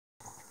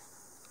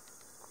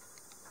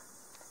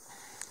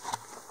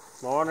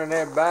Morning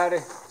everybody,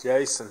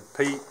 Jason,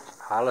 Pete,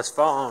 Hollis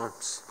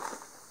Farms.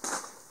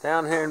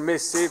 Down here in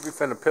Mississippi,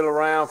 finna pill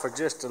around for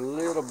just a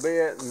little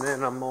bit and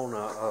then I'm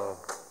gonna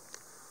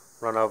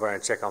run over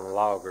and check on the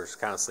loggers,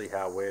 kind of see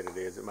how wet it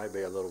is. It may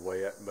be a little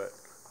wet, but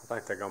I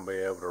think they're gonna be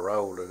able to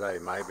roll today,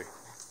 maybe.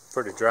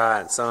 Pretty dry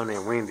and sunny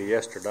and windy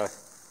yesterday.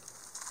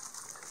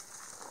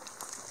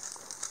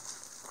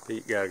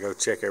 Pete gotta go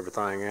check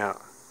everything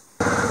out.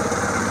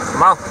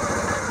 Come on.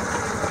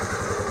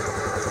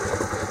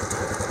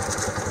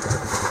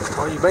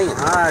 Where you been?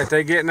 Alright,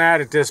 they getting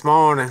at it this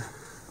morning.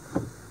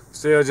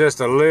 Still just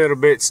a little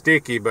bit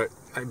sticky, but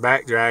they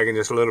back dragging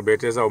just a little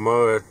bit. This old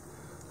mud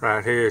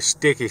right here is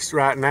sticky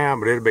right now,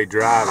 but it'll be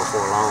dry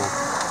before long.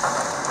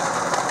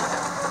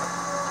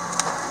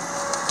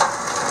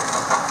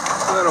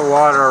 A little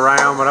water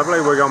around, but I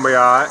believe we're gonna be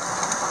alright.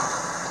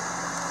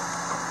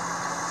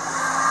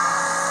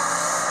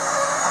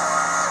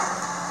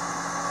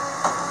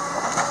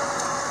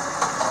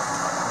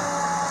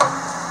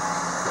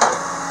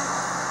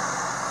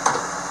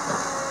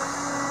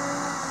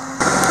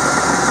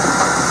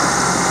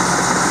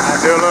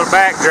 Do a little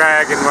back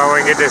dragging while we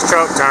can get this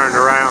truck turned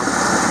around.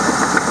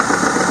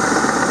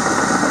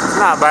 It's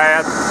not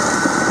bad.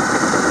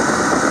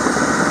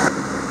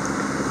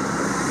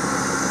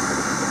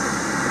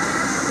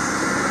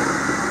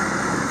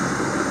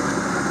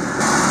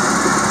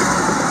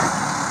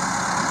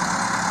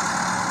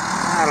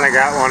 I only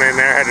got one in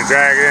there, had to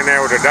drag it in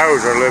there with a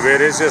dozer a little bit.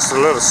 It's just a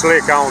little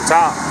slick on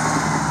top.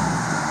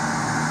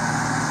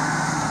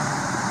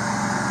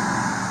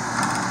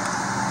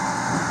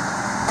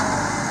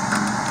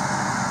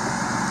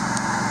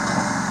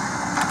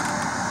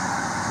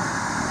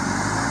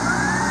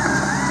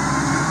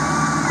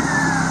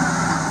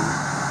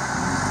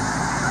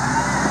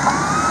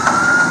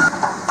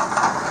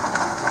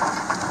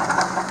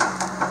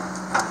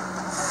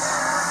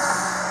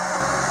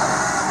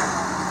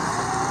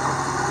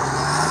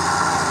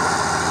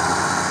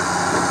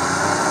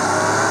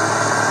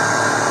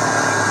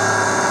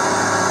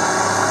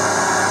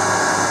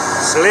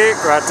 Slick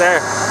right there.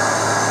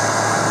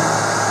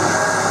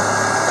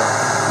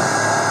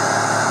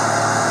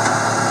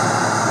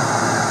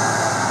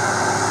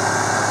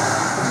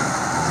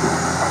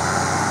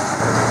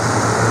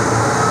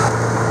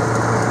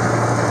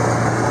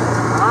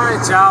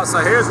 Alright y'all, so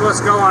here's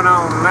what's going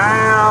on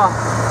now.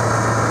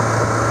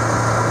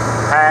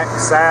 Pack,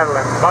 saddle,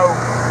 and boat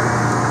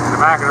in the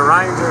back of the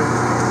Ranger.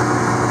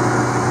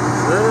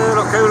 A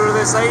little cooler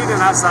this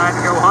evening, I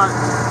decided to go hunting.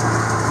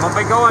 I'm going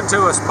to be going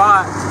to a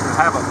spot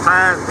that have a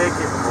pine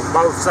thicket on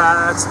both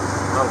sides, a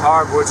little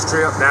hardwood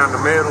strip down the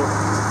middle.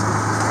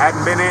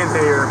 Hadn't been in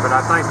here, but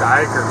I think the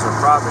acorns are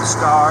probably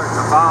starting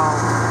to fall.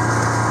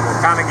 We'll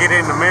kind of get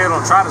in the middle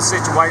and try to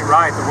situate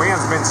right. The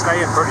wind's been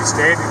staying pretty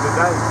steady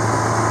today.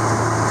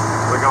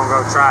 We're going to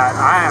go try it.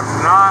 I am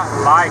not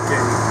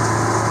liking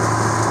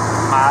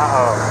my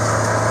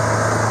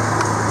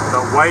the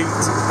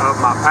weight of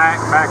my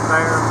pack back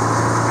there.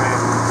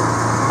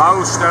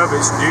 Most of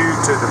it's due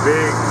to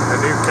the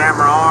new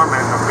camera arm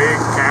and the big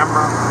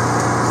camera.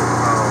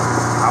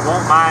 I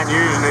won't mind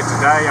using it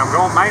today.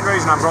 Main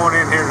reason I'm going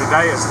in here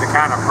today is to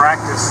kind of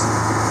practice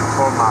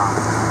for my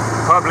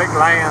public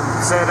land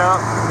setup.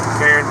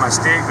 Carrying my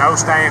stick, no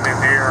standing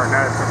here or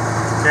nothing.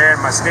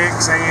 Carrying my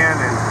sticks in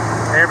and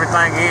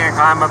everything in,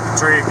 climb up the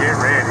tree and get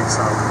ready.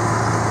 So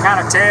kind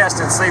of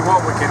test and see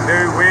what we can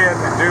do with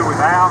and do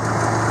without.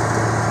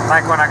 I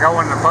think when I go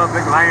into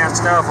public land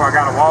stuff where I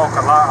got to walk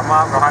a lot, I'm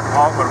not going to have to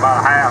walk but about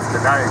a half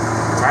today.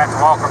 I have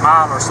to walk a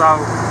mile or so.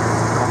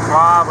 I'll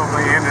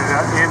probably end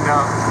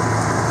up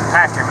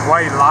packing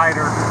way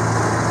lighter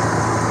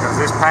because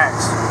this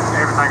packs,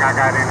 everything I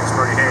got in is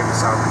pretty heavy.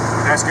 So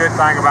that's a good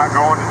thing about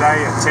going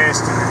today and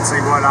testing and see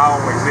what all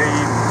we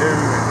need and do.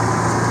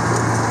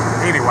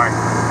 And anyway,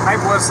 maybe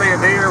we'll see a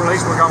deer. At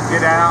least we're going to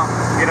get out,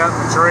 get up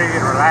in the tree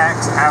and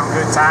relax and have a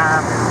good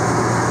time.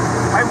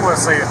 And maybe we'll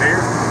see a deer.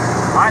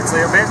 Might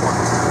see a big one.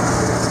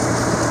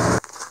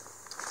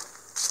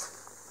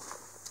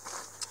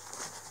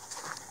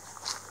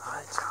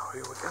 Alright y'all,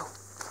 here we go.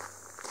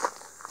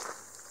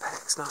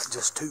 Pack's not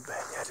just too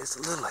bad, it's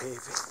a little heavy.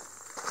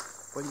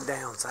 We can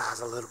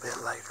downsize a little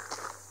bit later.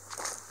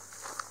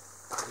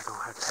 But we're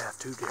going to have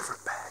two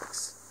different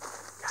packs.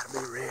 Gotta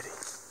be ready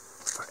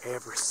for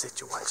every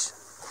situation.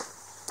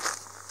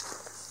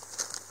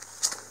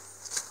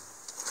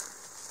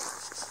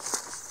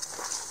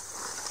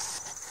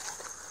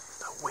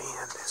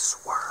 Wind is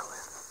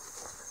swirling.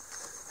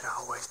 It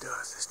always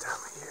does this time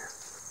of year.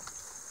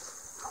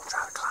 I'm going to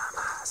try to climb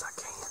high as I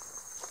can.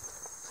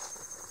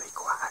 Be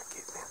quiet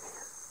getting in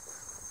here.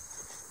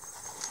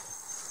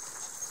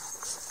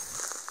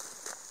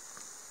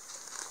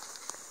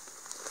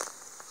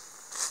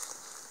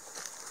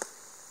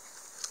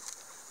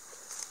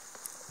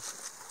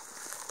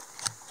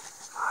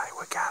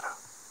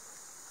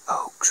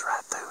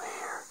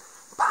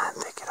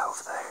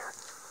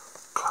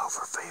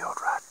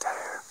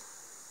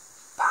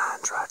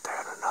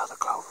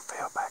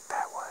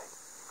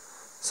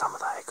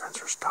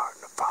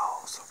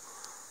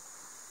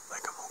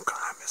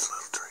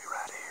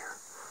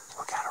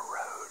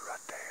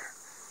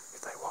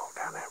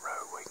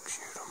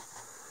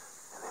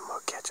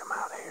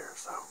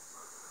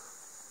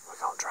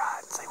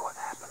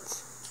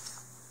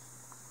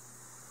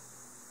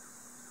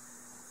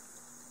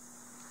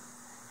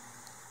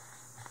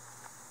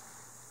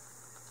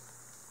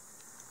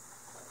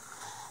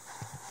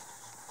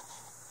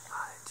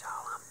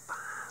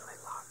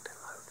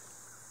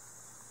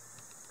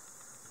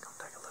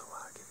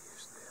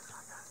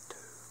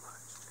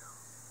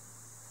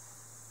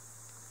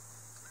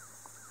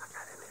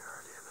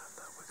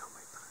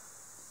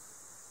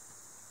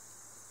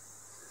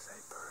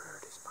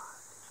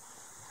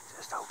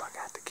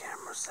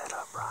 set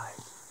up right.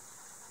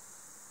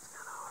 It's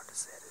kind of hard to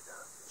set it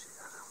up.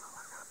 I don't know.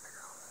 I gotta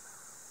figure all that out.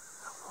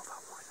 I don't know if I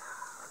want it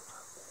high or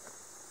low.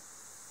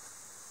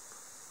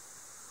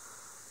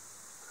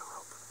 I'll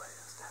hope for the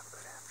best. Have a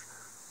good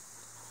afternoon.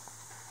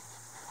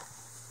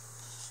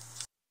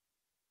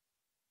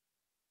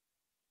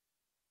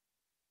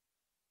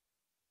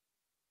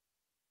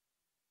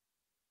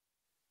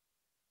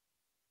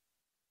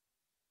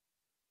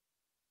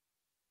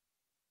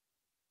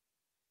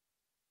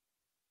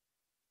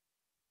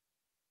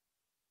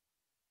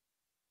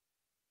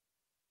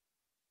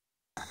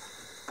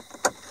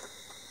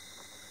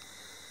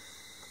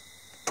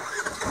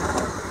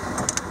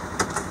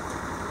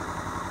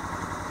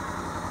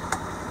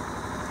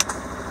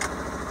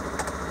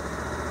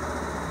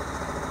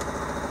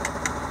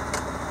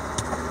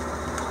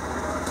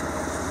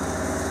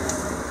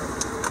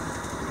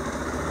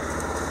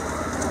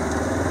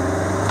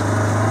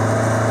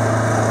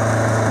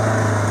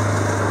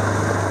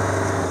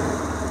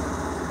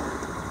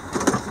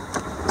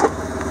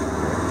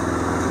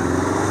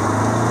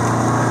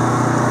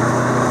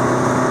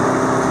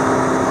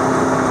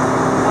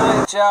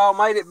 Y'all,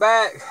 made it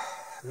back.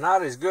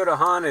 Not as good a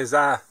hunt as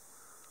I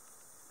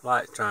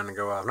like trying to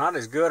go off. Not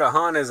as good a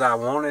hunt as I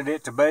wanted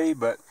it to be,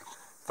 but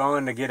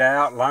fun to get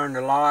out. Learned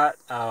a lot.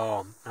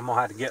 I'm gonna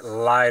have to get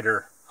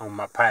lighter on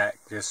my pack.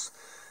 Just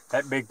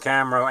that big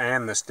camera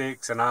and the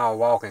sticks and all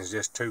walking is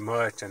just too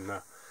much. And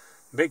the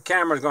big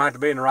camera's gonna have to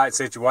be in the right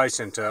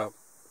situation to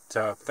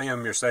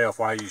film yourself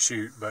while you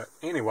shoot. But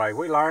anyway,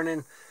 we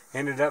learning.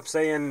 Ended up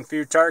seeing a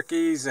few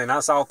turkeys, and I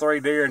saw 3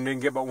 deer and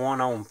didn't get but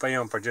one on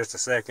film for just a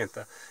second.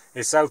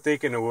 It's so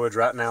thick in the woods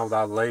right now with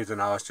all the leaves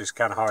and all, it's just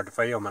kind of hard to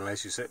film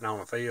unless you're sitting on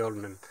a field,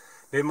 and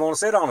didn't want to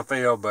sit on a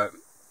field, but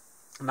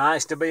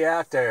nice to be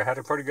out there. Had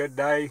a pretty good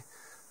day.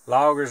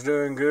 Loggers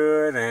doing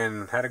good,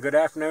 and had a good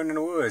afternoon in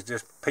the woods.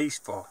 Just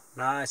peaceful,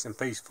 nice and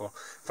peaceful.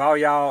 For all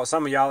y'all,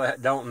 some of y'all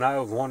that don't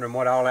know, wondering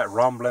what all that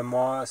rumbling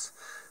was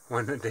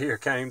when the deer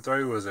came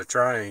through, was a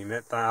train.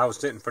 That thing, I was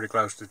sitting pretty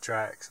close to the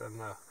tracks,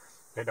 and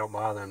it don't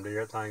bother them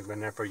deer. That thing's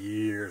been there for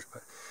years.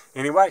 But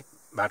anyway,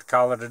 about to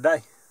call it a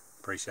day.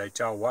 Appreciate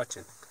y'all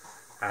watching.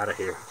 Out of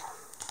here.